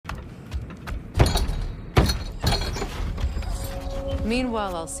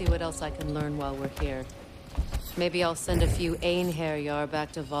Meanwhile, I'll see what else I can learn while we're here. Maybe I'll send a few Einherjar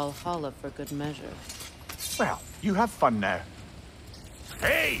back to Valhalla for good measure. Well, you have fun now.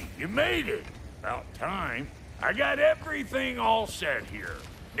 Hey, you made it! About time. I got everything all set here.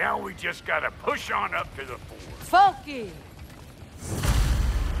 Now we just gotta push on up to the fort. Folky!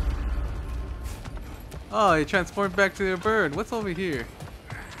 Oh, he transformed back to a bird. What's over here?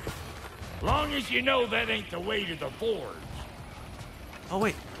 Long as you know that ain't the way to the forge. Oh,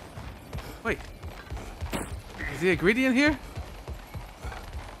 wait. Wait. Is the ingredient here?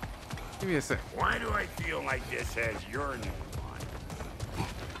 Give me a sec. Why do I feel like this has your name on it?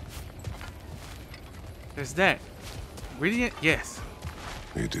 There's that. Ingredient? Yes.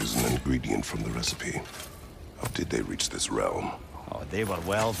 It is an ingredient from the recipe. How did they reach this realm? Oh, they were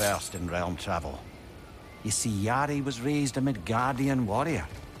well versed in realm travel. You see, Yari was raised a Midgardian warrior.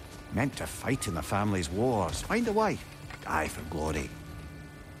 Meant to fight in the family's wars, find a wife, die for glory.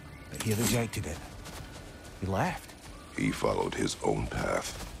 But he rejected it. He left. He followed his own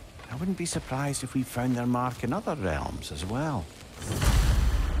path. I wouldn't be surprised if we found their mark in other realms as well.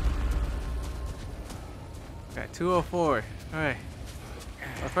 Got 204. Alright.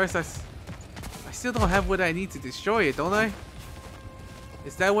 But first, I still don't have what I need to destroy it, don't I?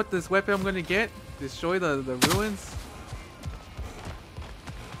 Is that what this weapon I'm gonna get? Destroy the ruins?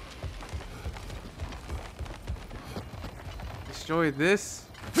 Destroy this?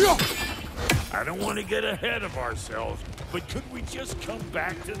 I don't want to get ahead of ourselves, but could we just come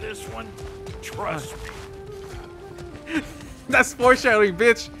back to this one? Trust me. That's foreshadowing,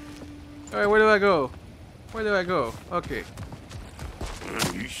 bitch! Alright, where do I go? Where do I go? Okay.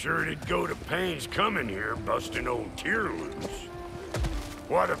 You sure did go to pains coming here, busting old Tyr loose.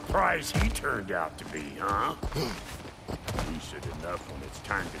 What a prize he turned out to be, huh? Lucid enough when it's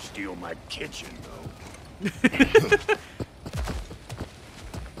time to steal my kitchen, though.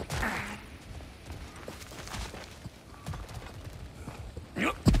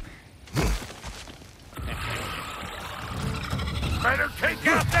 Better take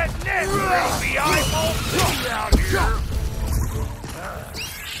out that net, baby! I won't be out here!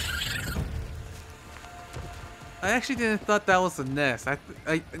 I actually didn't thought that was a nest.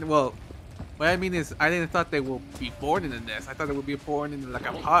 Well, what I mean is I didn't thought they will be born in a nest. I thought they would be born in like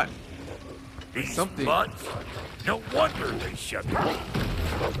a pot. These Something. butts. No wonder they shut me. Over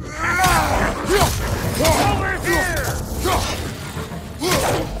here!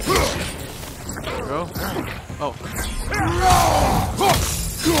 Bro. Oh.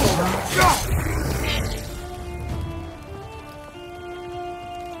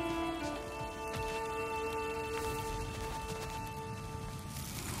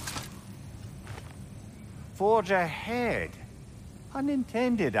 Forge ahead.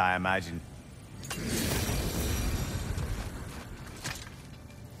 Unintended, I imagine.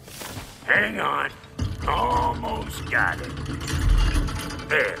 Hang on. Almost got it.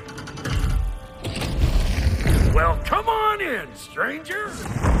 There. Well, come on in, stranger.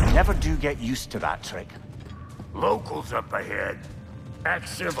 Never do get used to that trick. Locals up ahead. Act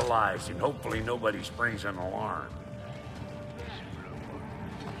civilized and hopefully nobody springs an alarm.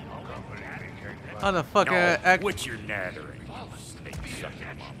 How the fuck No, act? what's your nattering?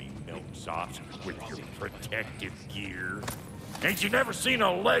 Snake-sucking mommy milksops with your protective gear. Ain't you never seen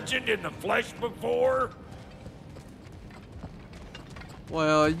a legend in the flesh before?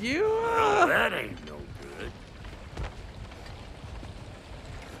 Well, you. Well, that ain't no good.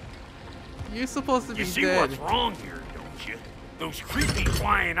 You're supposed to be You see dead. what's wrong here, don't you? Those creepy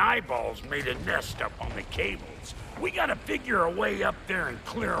flying eyeballs made a nest up on the cables. We gotta figure a way up there and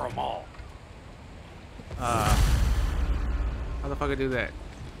clear them all. How the fuck I do that?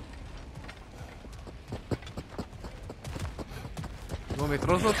 You want me to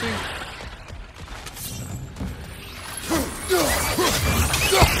throw something?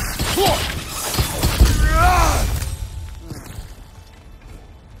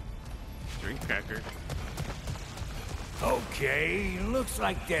 Drink cracker. Okay, looks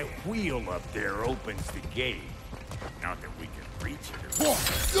like that wheel up there opens the gate. Not that we can reach it.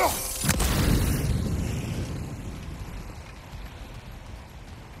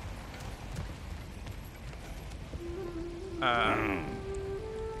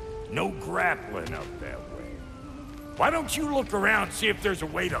 No grappling up that way. Why don't you look around and see if there's a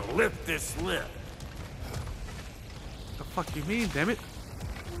way to lift this lift? What the fuck you mean, damn it?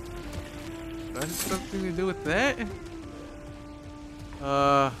 That has something to do with that?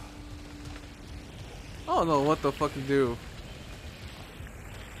 I don't know what the fuck to do.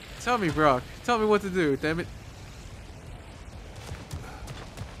 Tell me, Brock. Tell me what to do, damn it.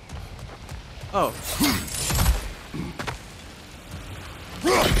 Oh.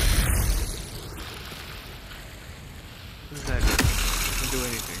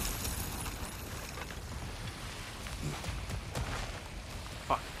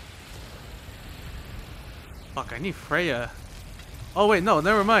 Fuck, I need Freya. Oh wait, no,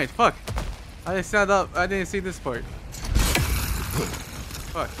 never mind. Fuck. I didn't stand up. I didn't see this part.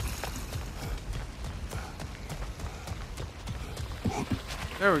 Fuck.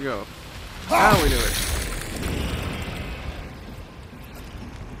 There we go. Now we do it.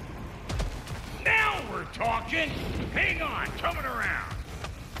 Now we're talking. Hang on, coming around.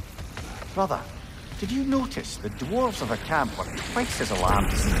 Brother, did you notice the dwarves of the camp were twice as alarmed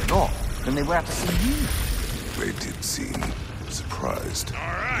to see Rock than they were to see you? They did seem surprised. All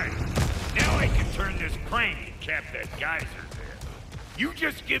right. Now I can turn this crank and cap that geyser there. You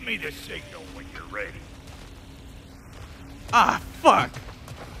just give me the signal when you're ready. Ah, fuck.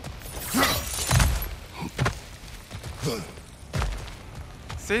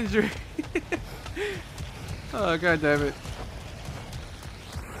 Sindri. Oh, god damn it.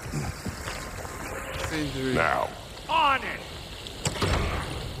 Sindri. Now. On it!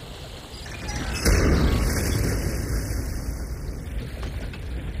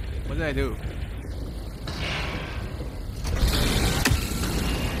 What did I do?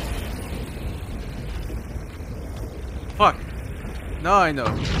 Fuck. Now I know.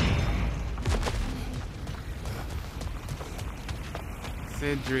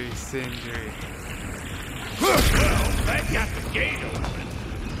 Sindri. Well, that got the gate open,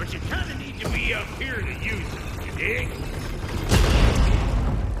 but you kind of need to be up here to use it, you dig?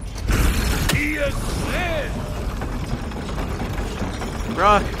 He has said!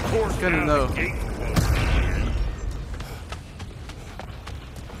 Brock, Of course, it's gonna now know. the gate's closed.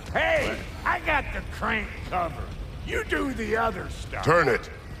 Hey, I got the crank covered. You do the other stuff. Turn it.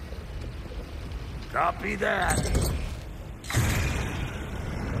 Copy that.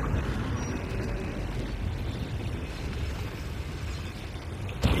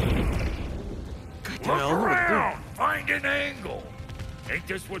 Look around! Find an angle! Ain't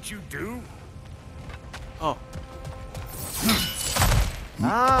this what you do? Oh,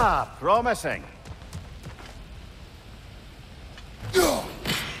 Ah, promising. There you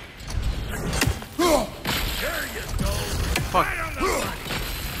go! fuck. Right on the money!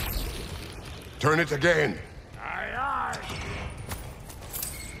 Turn it again. Aye, aye!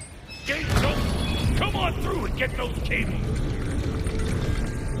 Gates open! Come on through and get those cables!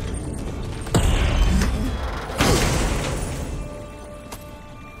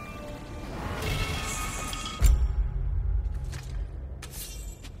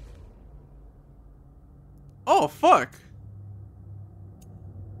 Oh, fuck.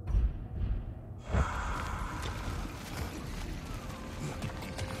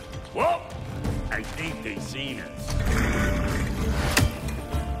 Well, I think they seen us.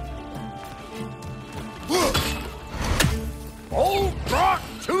 Old Brock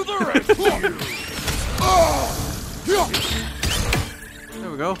to the rescue!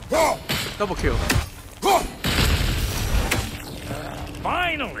 There we go. Double kill.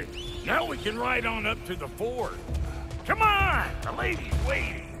 Finally! Now we can ride on up to the fort. Come on! The lady's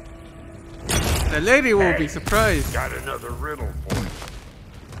waiting. The lady will be Hey, surprised. Got another riddle for you.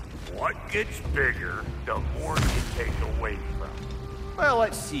 What gets bigger, the more you take away from. Well,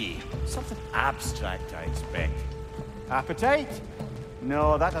 let's see. Something abstract, I expect. Appetite?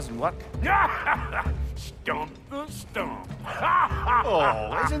 No, that doesn't work. Stump the stump.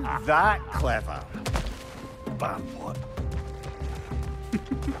 Oh, isn't that clever? Bam, what?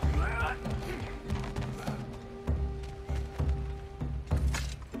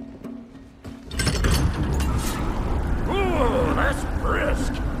 Ooh, that's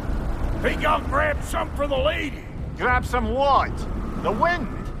brisk. Think I'll grab some for the lady? Grab some what? The wind?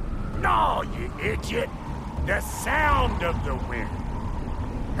 No, you idiot. The sound of the wind.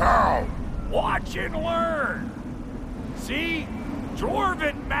 How? Watch and learn. See?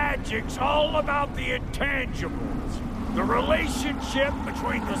 Dwarven magic's all about the intangibles. The relationship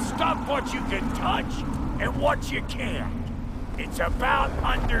between the stuff what you can touch and what you can't. It's about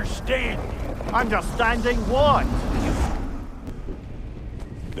understanding. Understanding what?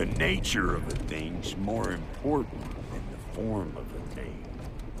 The nature of a thing's more important than the form of a thing.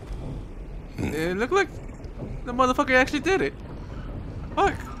 It looked like the motherfucker actually did it.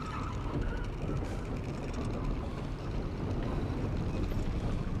 Fuck.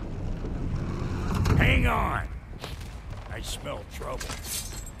 Hang on. I smell trouble.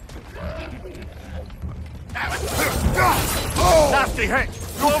 Nasty hit!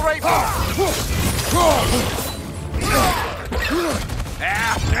 You all right,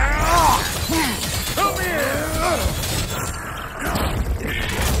 Come here!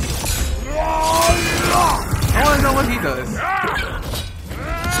 I wanna know what he does.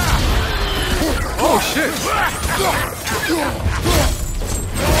 Oh shit!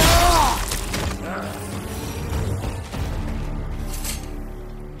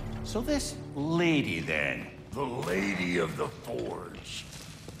 So this lady then? The Lady of the Forge.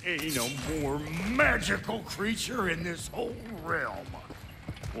 Ain't a more magical creature in this whole realm.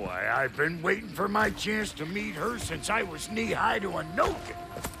 Why, I've been waiting for my chance to meet her since I was knee-high to a Noken.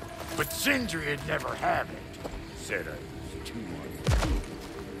 But Sindri had never had it. Said I was too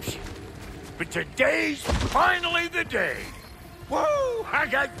uncool. But today's finally the day. Whoa! I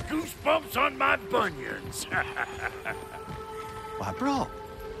got goosebumps on my bunions. Why, bro,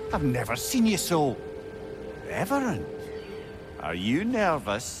 I've never seen you so... reverent. Are you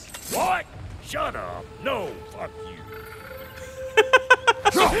nervous? What? Shut up. No, fuck you.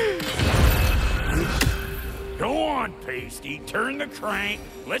 Go on, Pasty. Turn the crank.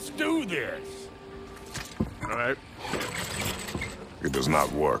 Let's do this. All right. It does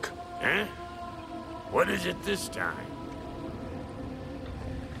not work. Huh? What is it this time?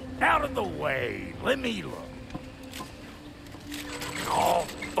 Out of the way. Let me look. Oh,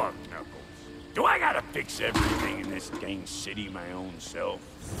 fuck, Knuckles. Do I gotta fix everything in this dang city my own self?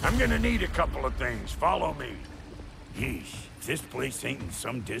 I'm gonna need a couple of things. Follow me. Yeesh, this place ain't in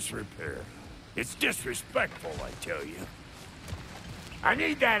some disrepair. It's disrespectful, I tell you. I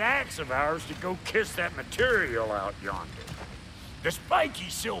need that axe of ours to go kiss that material out yonder. The spiky,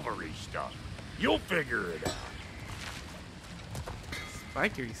 silvery stuff. You'll figure it out.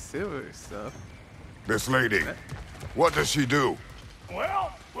 Spiky silver stuff. This lady, what does she do?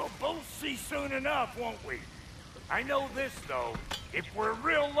 Well, we'll both see soon enough, won't we? I know this, though. If we're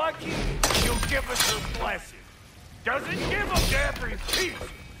real lucky, she'll give us her blessing. Doesn't give them to every piece,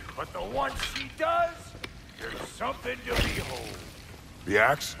 but the ones she does, there's something to behold. The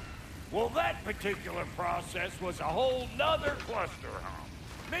axe? Well, that particular process was a whole nother cluster hump.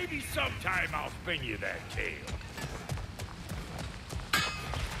 Maybe sometime I'll spin you that tale.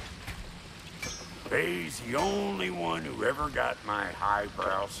 Faye's the only one who ever got my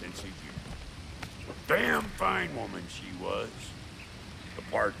highbrow sense of humor. Damn fine woman she was.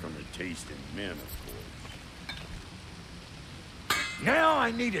 Apart from the taste in men, of course. Now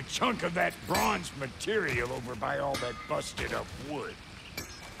I need a chunk of that bronze material over by all that busted up wood.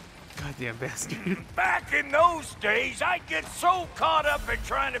 Goddamn bastard. Back in those days, I'd get so caught up in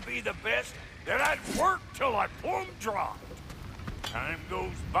trying to be the best that I'd work till I plumb dropped. Time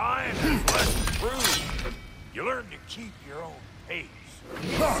goes by and there's less to prove. You learn to keep your own pace.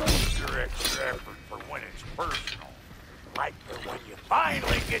 Use your extra effort for when it's personal. Like for when you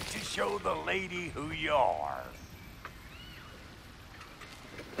finally get to show the lady who you are.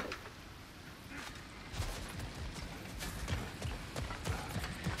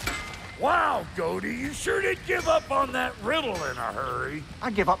 Wow, Goldie, you sure did give up on that riddle in a hurry.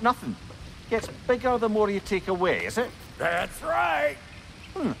 I give up nothing. Gets bigger the more you take away, is it? That's right.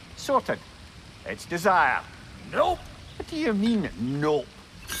 Sorted. It's desire. Nope. What do you mean, nope?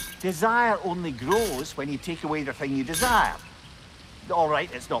 Desire only grows when you take away the thing you desire. All right,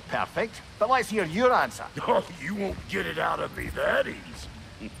 it's not perfect, but let's hear your answer. Oh, you won't get it out of me that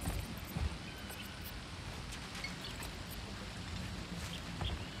easy.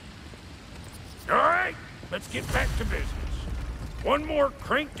 All right, let's get back to business. One more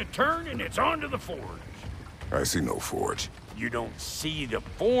crank to turn and it's on to the forge. I see no forge. You don't see the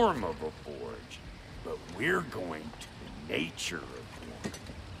form of a forge, but we're going to the nature of one.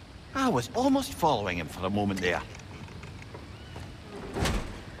 I was almost following him for a moment there.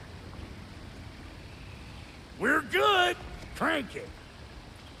 We're good. Crank it.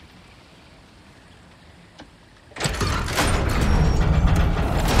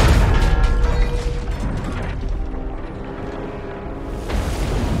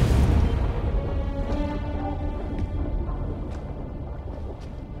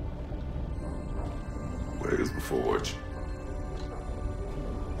 Where's the forge?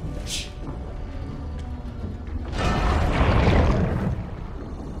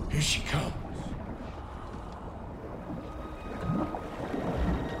 Here she comes.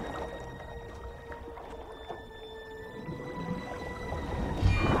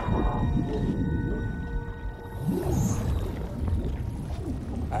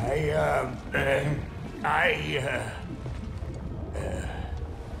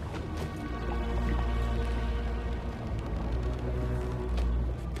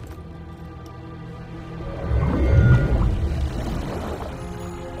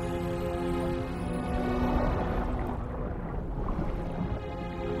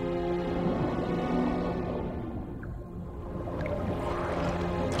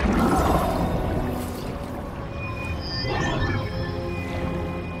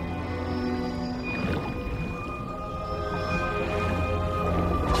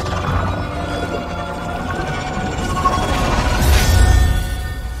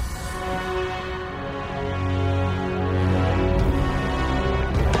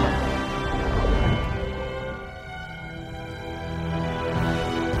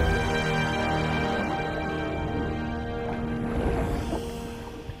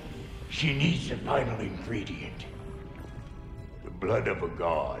 She needs the final ingredient. The blood of a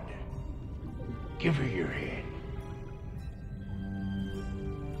god. Give her your head.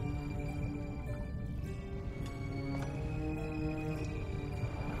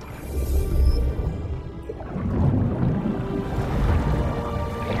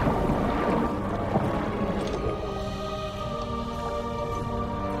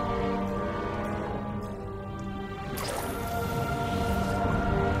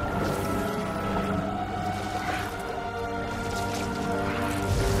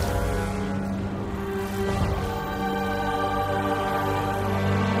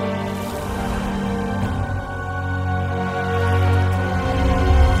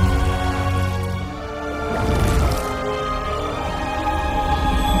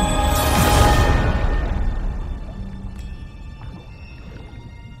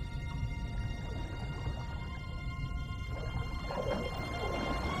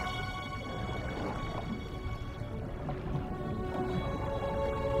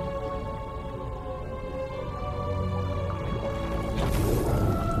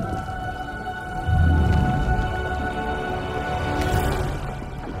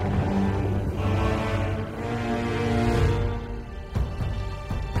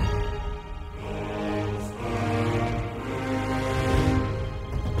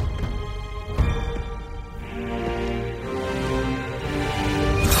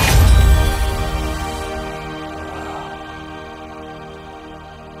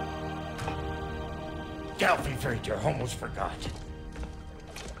 I almost forgot.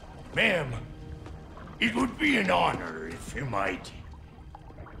 Ma'am, it would be an honor if you might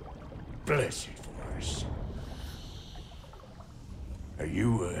bless it for us. Are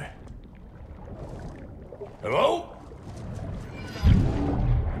you, hello?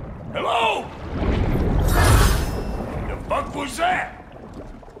 Hello? The fuck was that?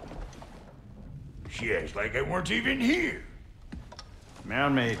 She acts like I weren't even here.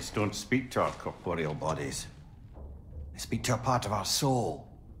 Mermaids don't speak to our corporeal bodies. They speak to a part of our soul.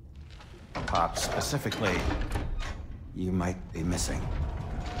 A part specifically you might be missing.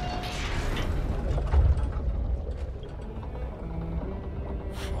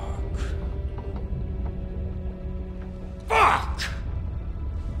 Fuck!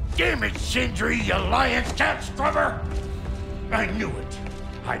 Damn it, Sindri, you lying cat scrubber! I knew it.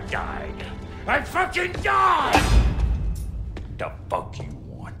 I died. I fucking died! The fuck you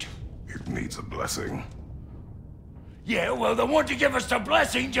want? It needs a blessing. Yeah, well, the one to give us the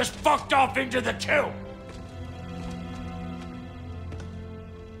blessing just fucked off into the tomb.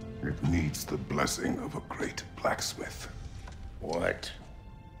 It needs the blessing of a great blacksmith. What?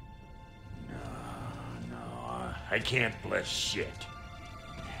 No, I can't bless shit.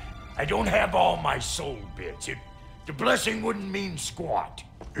 I don't have all my soul bits. The blessing wouldn't mean squat.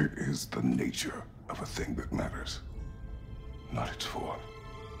 It is the nature of a thing that matters, not its form.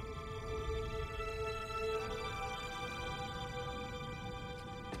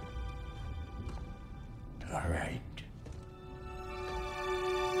 All right.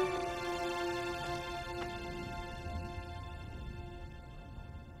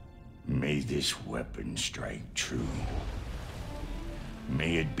 May this weapon strike true.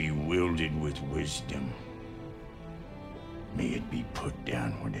 May it be wielded with wisdom. May it be put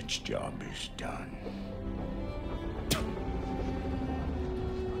down when its job is done.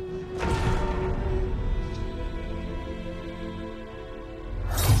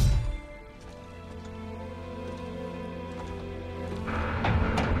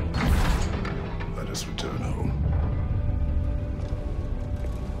 Let us return home.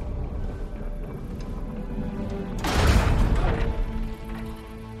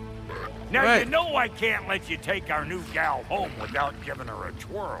 Now, Right. you know I can't let you take our new gal home without giving her a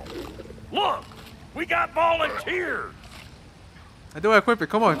twirl. Look, we got volunteers. I do equip it.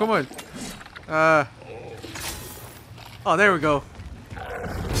 Come on, come on. Oh, there we go.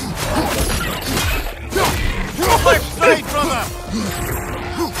 Left side, brother!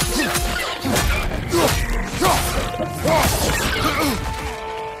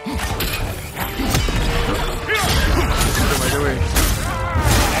 Do it.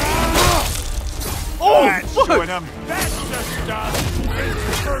 Oh, That's fuck! him. That's the stuff. It's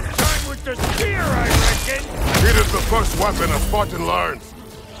the first time with the spear, I reckon. It is the first weapon a Spartan learns.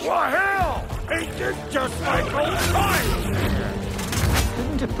 Well, hell! Ain't this just like old times?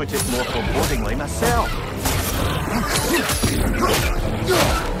 Couldn't have put it more forebodingly myself.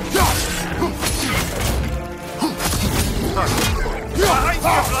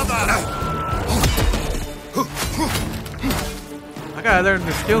 I gotta learn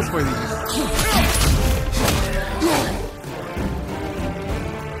the skills for these.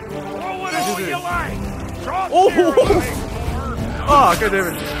 Whoa, light! Drop Oh! near a bit more! Oh, god damn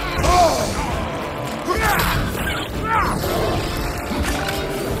it.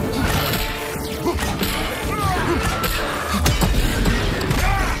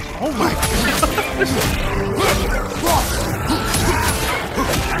 Oh my god!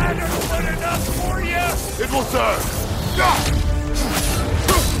 I don't put enough for you! It will serve.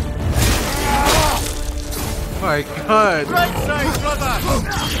 My god! Right side, brother!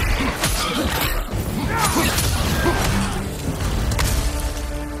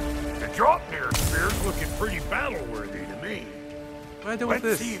 The drop near spear's looking pretty battle-worthy to me. What do I do with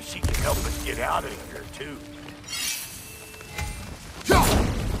Let's this? see if she can help us get out of here, too.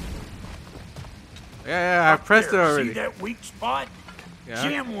 Yeah, I pressed it There, already. See that weak spot? Yeah.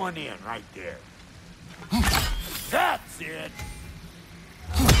 Jam one in right there. That's it.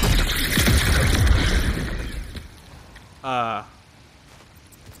 Yeah.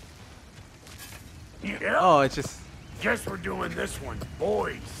 Oh, it's just. Guess we're doing this one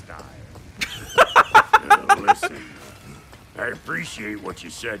boy style. Listen, I appreciate what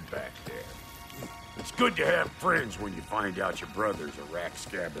you said back there. It's good to have friends when you find out your brother's a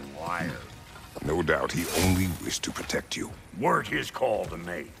rack-scabbing liar. No doubt he only wished to protect you. Weren't his call to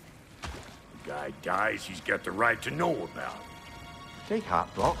make. The guy dies, he's got the right to know about it. Take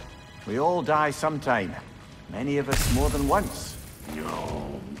heart, Brock. We all die sometime. Many of us more than once.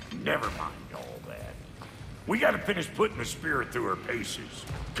 No, never mind all that. We gotta finish putting the spirit through her paces.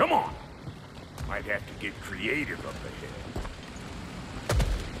 Come on. Might have to get creative up ahead.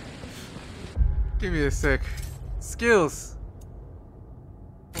 Give me a sec. Skills.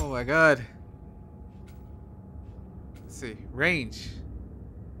 Oh my god. Let's see. Range.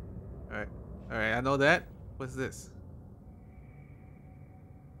 Alright. Alright, I know that. What's this?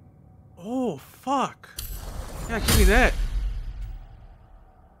 Oh, fuck. Yeah, give me that.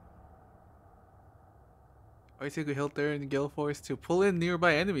 I take a hilt there in the gale force to pull in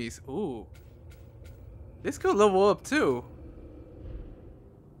nearby enemies. Ooh. This could level up too.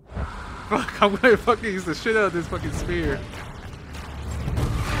 Fuck, I'm gonna fucking use the shit out of this fucking spear.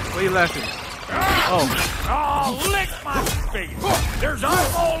 Why are you laughing? Oh. Oh, lick my face! There's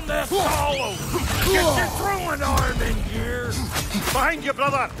eyeball nests all over! Get your throwing arm in gear! Behind you,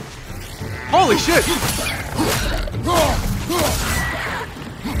 brother! Holy shit!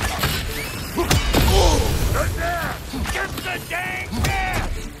 Good there! Get the dang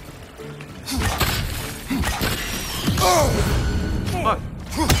nest! Fuck.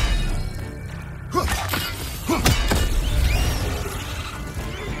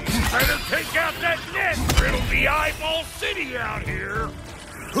 Better take out that net, or it'll be Eyeball City out here!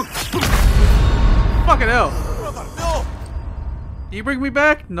 Fucking hell! Brother, no! You bring me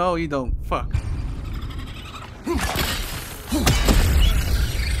back? No, you don't. Fuck.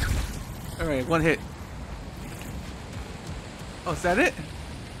 Alright, one hit. Oh, is that it?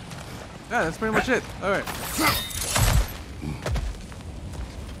 Yeah, that's pretty much it. Alright.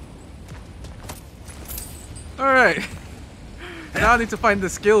 Alright. Now I need to find the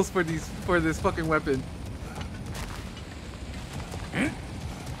skills for this fucking weapon. Let's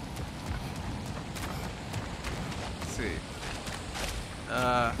see.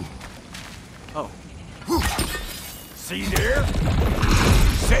 Oh. See there?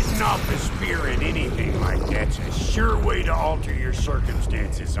 Setting off a spear in anything like that's a sure way to alter your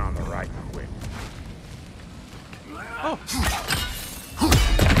circumstances on the right quick. Oh.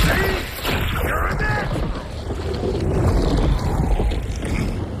 See? You're a natural!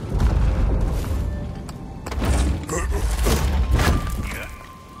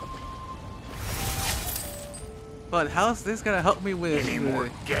 But how's this gonna help me with... Any more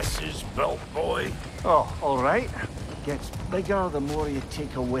guesses, belt boy? Oh, all right. Gets bigger the more you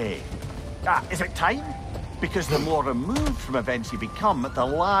take away. Ah, is it time? Because the more removed from events you become, the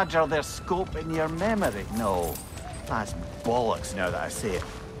larger their scope in your memory. No, that's bollocks now that I say it.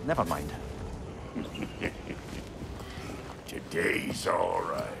 Never mind. Today's all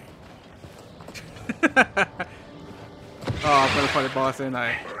right. Oh, I'm gonna fight a boss, ain't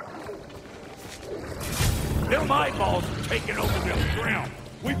I? Them eyeballs are taking over the ground.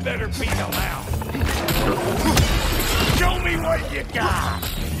 We better beat them out. Show me what you got.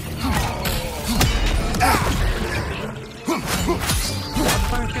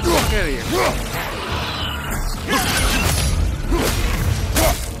 Get the fuck out of here.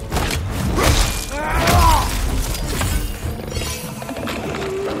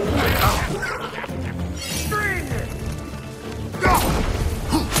 String it.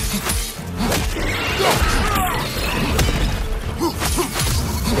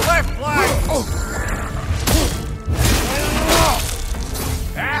 Left flank.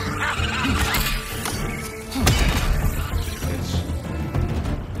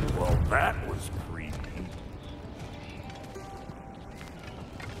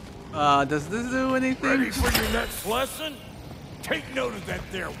 Does this do anything? Ready for your next lesson? Take note of that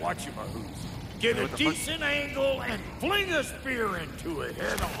there whatchamahoos. Get a decent angle and fling a spear into it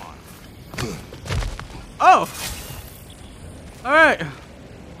head on. Oh! Alright.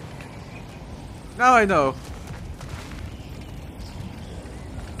 Now I know.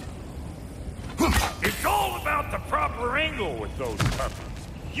 It's all about the proper angle with those puppies.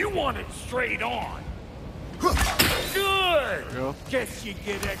 You want it straight on. Good! Go. Guess you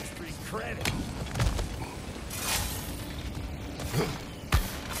get extra credit.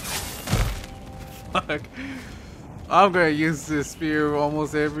 Fuck. I'm gonna use this spear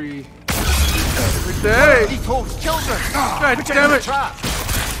almost every day. He told children. God damn it! Trap.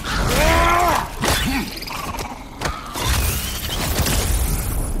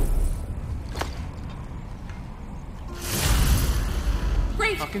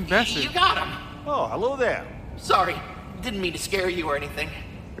 Great. Fucking bastard. You got him. Oh, hello there. Sorry, didn't mean to scare you or anything.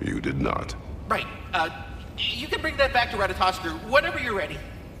 You did not. Right. You can bring that back to Ratatoskru whenever you're ready.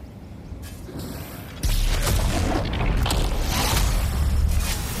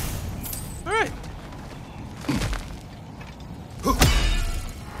 Alright.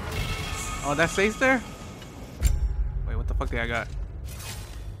 Oh, that stays there? Wait, what the fuck did I got?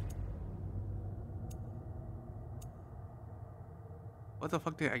 What the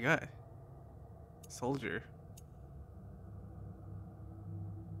fuck did I got? Soldier.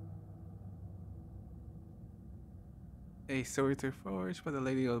 A sword to forge by the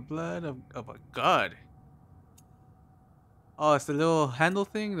Lady of Blood of a god. Oh, it's the little handle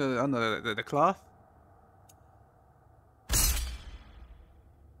thing on the cloth.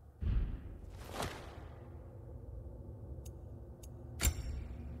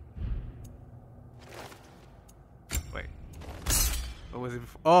 Wait, what was it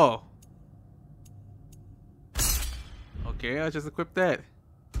before? Oh, okay, I just equipped that.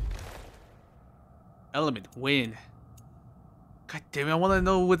 Element wind. God damn it! I want to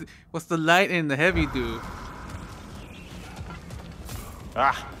know what's the light and the heavy do.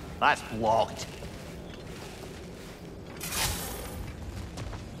 Ah, that's locked.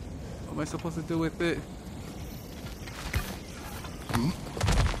 What am I supposed to do with it?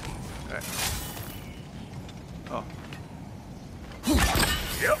 Alright. Oh.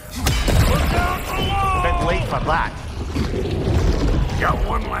 Yep. Look out below! Bit late for that. Got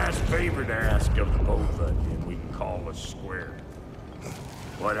one last favor to ask of the both of you, and we can call us square.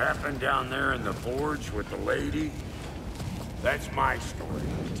 What happened down there in the forge with the lady? That's my story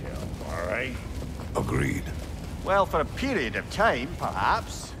to tell, all right? Agreed. Well, for a period of time,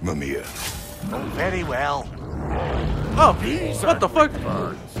 perhaps. Mamiya. Oh, very well. Oh, These what the fuck? ugly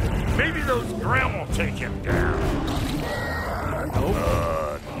bugs. Maybe those Graham will take him down.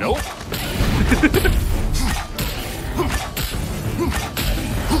 Nope.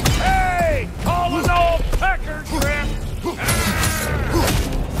 Hey! Call an old pecker grip!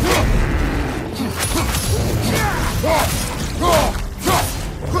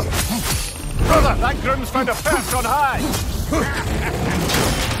 Brother, that groom's found a perch on high.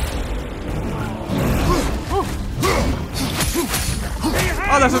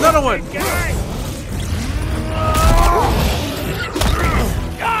 Oh, there's another one.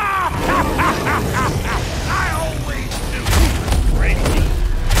 I always knew. Crazy.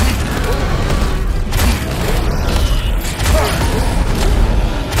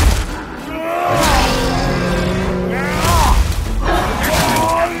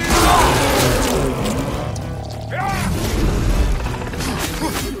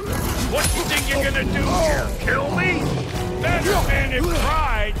 What do you think you're gonna do here? Kill me? Better men have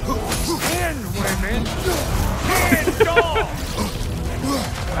tried. And women. And dogs.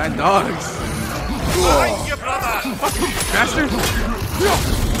 And dogs. Behind you, brother. Bastard.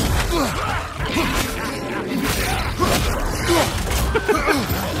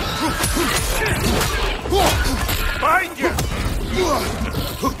 Behind you.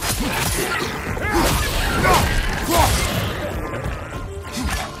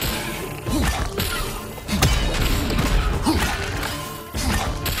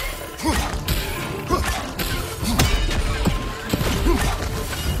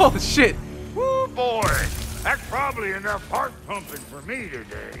 Oh shit. Woo, boy. That's probably enough heart pumping for me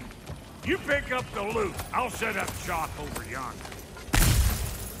today. You pick up the loot. I'll set up shop over yonder.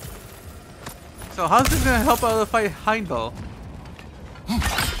 So how's this gonna help out the fight Heimdall?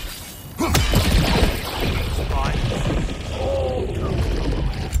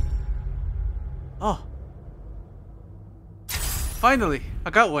 Oh. Finally,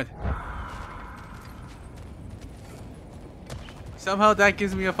 I got one. Somehow that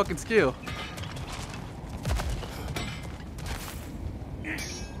gives me a fucking skill.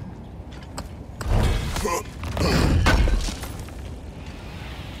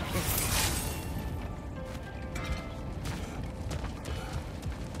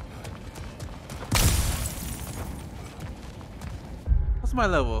 my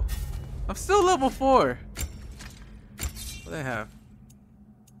level? I'm still level 4. What do I have?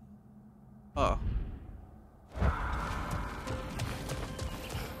 Oh.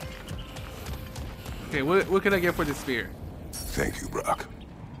 Okay, what can I get for this spear? Thank you, Brock.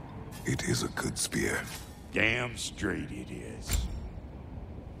 It is a good spear. Damn straight it is.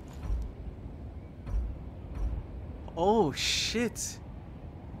 Oh shit.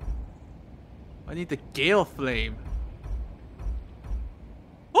 I need the Gale Flame.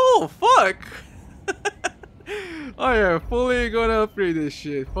 Oh fuck! I am fully gonna upgrade this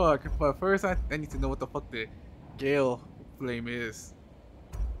shit. Fuck. But first I need to know what the fuck the Gale Flame is.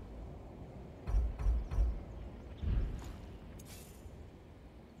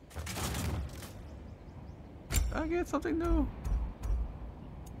 Did I get something new?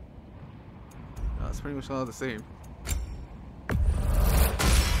 No, it's pretty much all the same.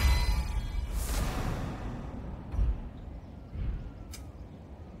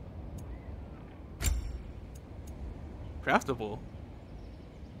 Craftable.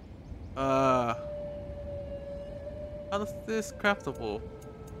 How is this craftable?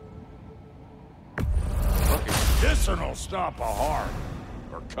 Okay. This'll stop a heart,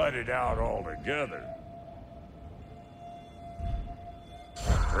 or cut it out altogether.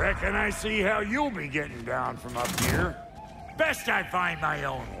 Reckon I see how you'll be getting down from up here. Best I find my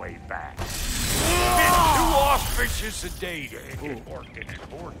own way back. Been too auspicious a day to get working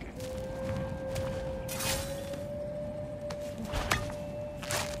and working.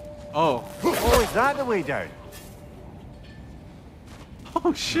 Oh. Oh, is that the way down?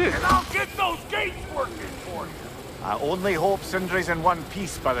 Oh shit. And I'll get those gates working for you. I only hope Sindri's in one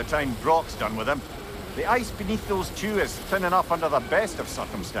piece by the time Brock's done with him. The ice beneath those two is thin enough under the best of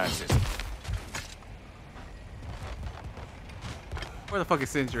circumstances. Where the fuck is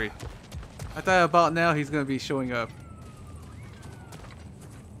Sindri? I thought about now he's gonna be showing up.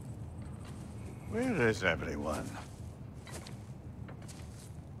 Where is everyone?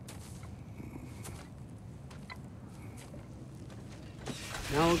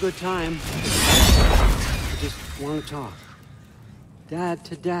 Now a good time. I just want to talk. Dad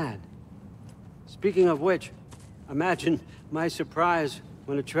to Dad. Speaking of which, imagine my surprise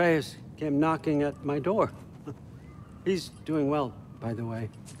when Atreus came knocking at my door. He's doing well, by the way,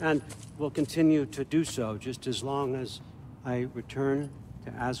 and will continue to do so just as long as I return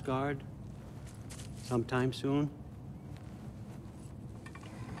to Asgard sometime soon.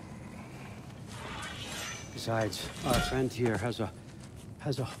 Besides, our friend here has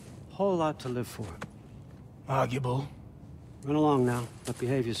a whole lot to live for. Arguable. Run along now, but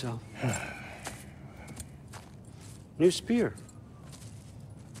behave yourself. New spear.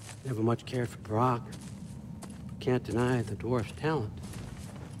 Never much cared for Brock. Can't deny the dwarf's talent.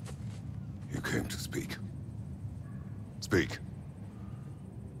 You came to speak. Speak.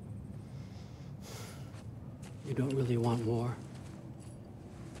 You don't really want war,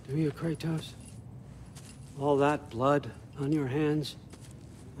 do you, Kratos? All that blood on your hands,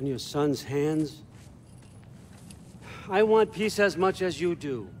 on your son's hands. I want peace as much as you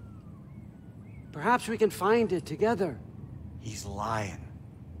do. Perhaps we can find it together. He's lying.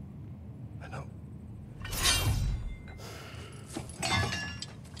 I know.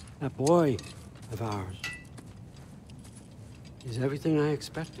 That boy of ours is everything I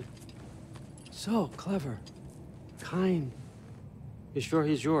expected. So clever, kind. You sure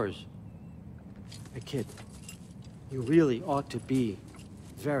he's yours? A kid. You really ought to be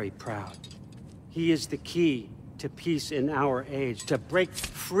very proud. He is the key to peace in our age, to break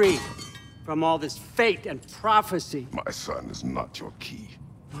free from all this fate and prophecy. My son is not your key.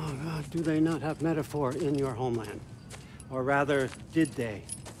 Oh God, do they not have metaphor in your homeland? Or rather, did they?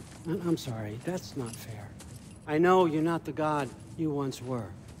 I'm sorry, that's not fair. I know you're not the god you once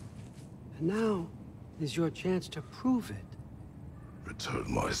were. And now is your chance to prove it.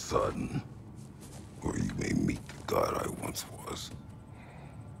 Return my son, or you may meet the god I once was.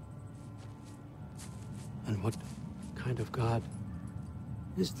 And what kind of god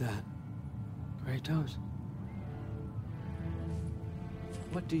is that, Kratos?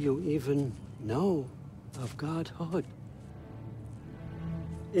 What do you even know of godhood?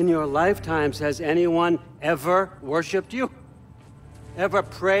 In your lifetimes, has anyone ever worshipped you? Ever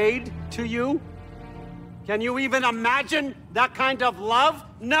prayed to you? Can you even imagine that kind of love?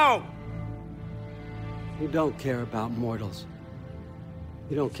 No! You don't care about mortals.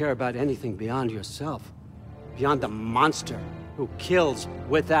 You don't care about anything beyond yourself. Beyond the monster who kills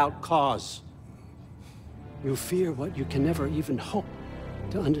without cause. You fear what you can never even hope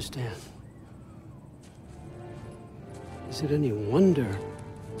to understand. Is it any wonder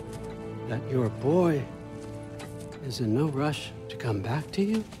that your boy is in no rush to come back to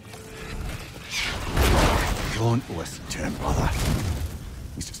you? Don't listen to him, brother.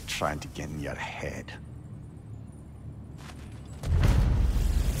 He's just trying to get in your head.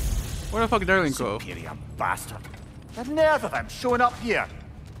 Where the fuck did Darling go? Superior bastard. The nerve of him showing up here.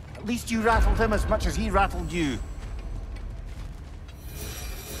 At least you rattled him as much as he rattled you.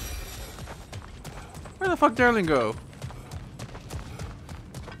 Where the fuck Darling go?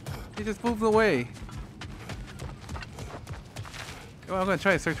 He just moved away. Well, I'm gonna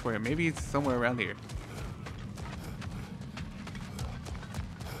try to search for him. Maybe it's somewhere around here.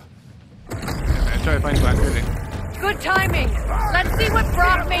 I'm trying to find Black Critic. Good timing. Let's see what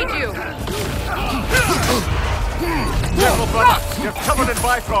Brock made you. Careful, brother. You're covered in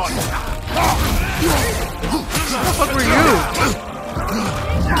Bifrost. What the fuck were you?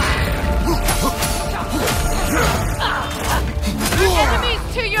 Enemies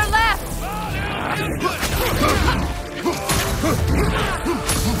to your left.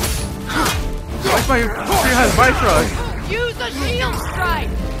 Why's my tree has Bifrost? Use a shield strike.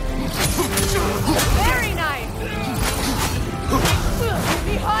 Very nice.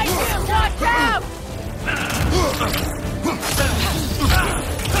 Behind him, watch out.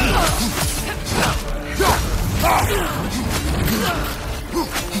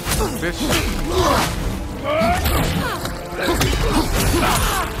 Bitch.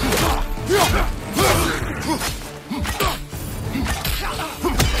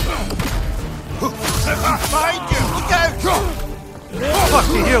 Behind you! Look out! Fuck,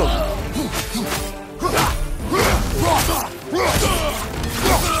 he healed.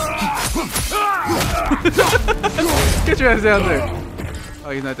 Get your ass down there.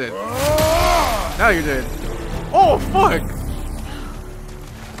 Oh, you're not dead. Now you're dead. Oh, fuck!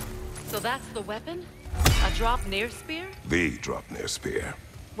 So that's the weapon? A drop near spear? The Dropnir spear.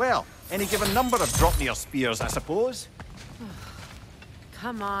 Well, any given number of Dropnir spears, I suppose.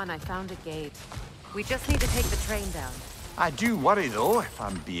 Come on, I found a gate. We just need to take the train down. I do worry, though, if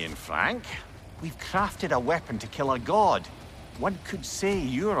I'm being frank. We've crafted a weapon to kill a god. One could say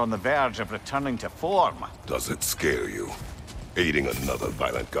you're on the verge of returning to form. Does it scare you? Aiding another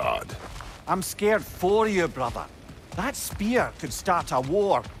violent god? I'm scared for you, brother. That spear could start a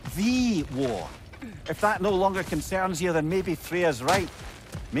war. The war. If that no longer concerns you, then maybe Freya's right.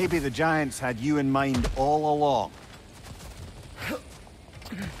 Maybe the Giants had you in mind all along.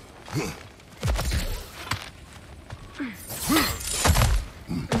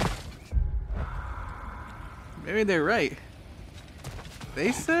 Maybe they're right.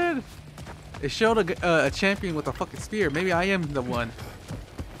 They said it showed a champion with a fucking spear. Maybe I am the one.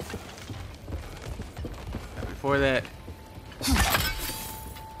 And before that.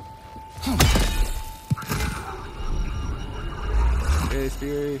 Hey,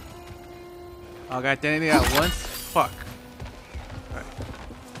 spear. Oh, I got anything at once? Fuck.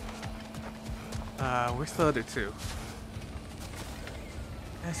 Alright. Where's the other two?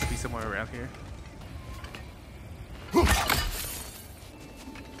 Has to be somewhere around here.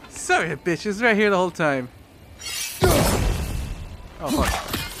 Sorry, bitch. It's right here the whole time. Oh, fuck.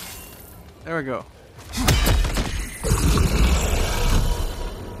 There we go.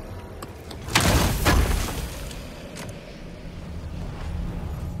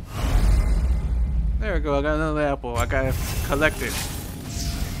 There we go. I got another apple. I gotta collect it.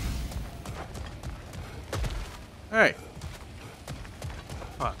 Alright.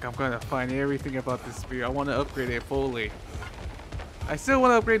 Fuck, I'm gonna find everything about this spear. I want to upgrade it fully. I still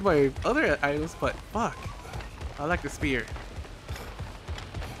want to upgrade my other items, but fuck. I like the spear.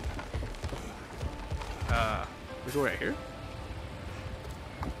 We go right here?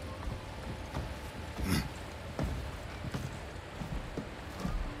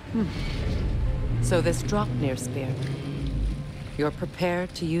 So this Dropnir spear. You're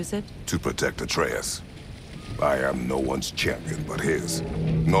prepared to use it? To protect Atreus. I am no one's champion but his,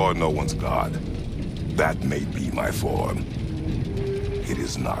 nor no one's god. That may be my form. It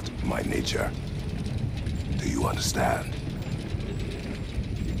is not my nature. Do you understand?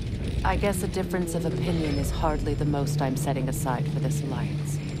 I guess a difference of opinion is hardly the most I'm setting aside for this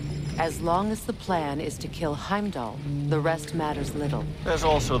alliance. As long as the plan is to kill Heimdall, the rest matters little. There's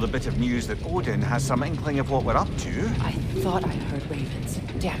also the bit of news that Odin has some inkling of what we're up to. I thought I heard ravens.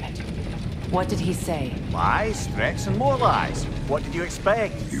 Damn it. What did he say? Lies, threats, and more lies. What did you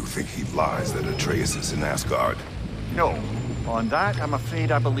expect? You think he lies that Atreus is in Asgard? No. On that, I'm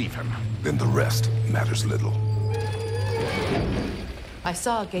afraid I believe him. Then the rest matters little. I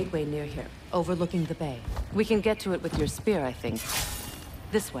saw a gateway near here, overlooking the bay. We can get to it with your spear, I think.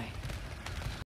 This way.